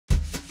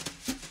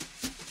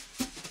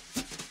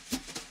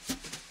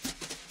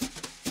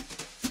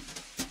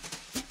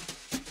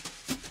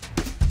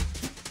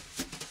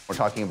We're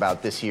talking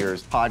about this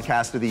year's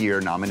Podcast of the Year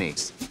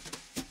nominees.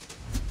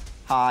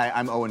 Hi,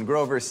 I'm Owen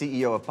Grover,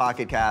 CEO of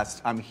Pocket Cast.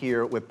 I'm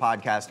here with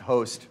podcast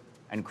host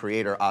and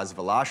creator Oz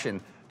Velashin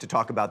to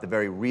talk about the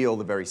very real,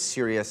 the very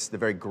serious, the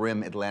very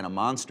grim Atlanta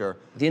Monster.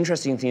 The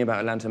interesting thing about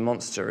Atlanta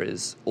Monster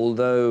is,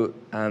 although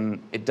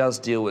it does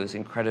deal with this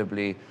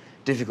incredibly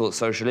difficult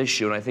social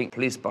issue, and I think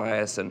police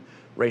bias and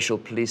racial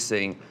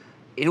policing,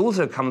 it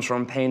also comes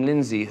from Payne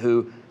Lindsay,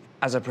 who,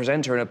 as a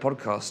presenter and a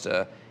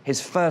podcaster, his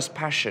first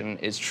passion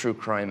is true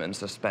crime and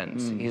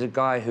suspense. He's a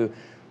guy who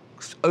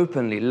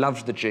openly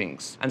loves the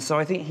jinx. And so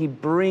I think he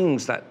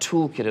brings that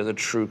toolkit of the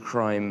true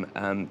crime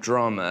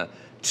drama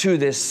to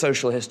this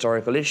social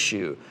historical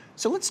issue.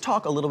 So let's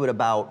talk a little bit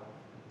about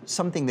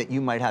something that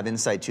you might have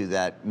insight to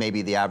that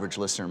maybe the average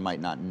listener might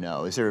not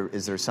know. Is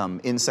there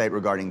some insight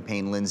regarding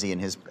Payne Lindsay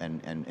and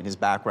his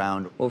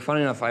background? Well,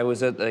 funny enough, I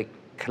was at the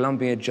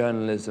Columbia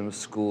Journalism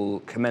School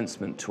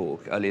commencement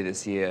talk earlier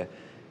this year,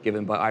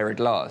 given by Ira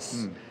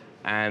Glass.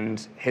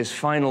 And his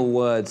final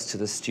words to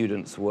the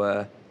students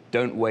were,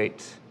 "Don't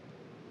wait,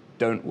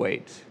 don't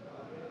wait,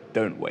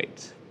 don't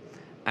wait."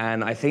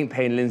 And I think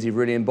Payne Lindsay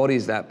really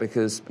embodies that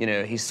because, you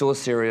know, he saw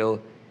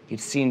Serial, he'd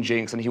seen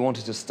Jinx, and he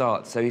wanted to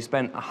start. So he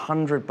spent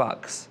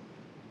 $100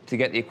 to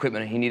get the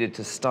equipment he needed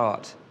to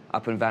start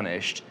Up and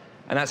Vanished.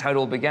 And that's how it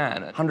all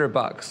began,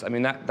 $100. I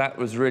mean, that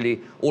was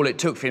really all it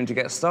took for him to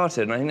get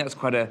started. And I think that's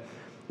quite a,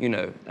 you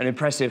know, an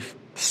impressive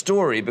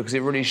story because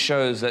it really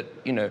shows that,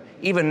 you know,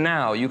 even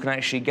now you can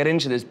actually get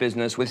into this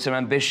business with some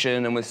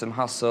ambition and with some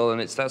hustle,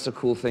 and that's a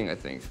cool thing, I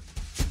think.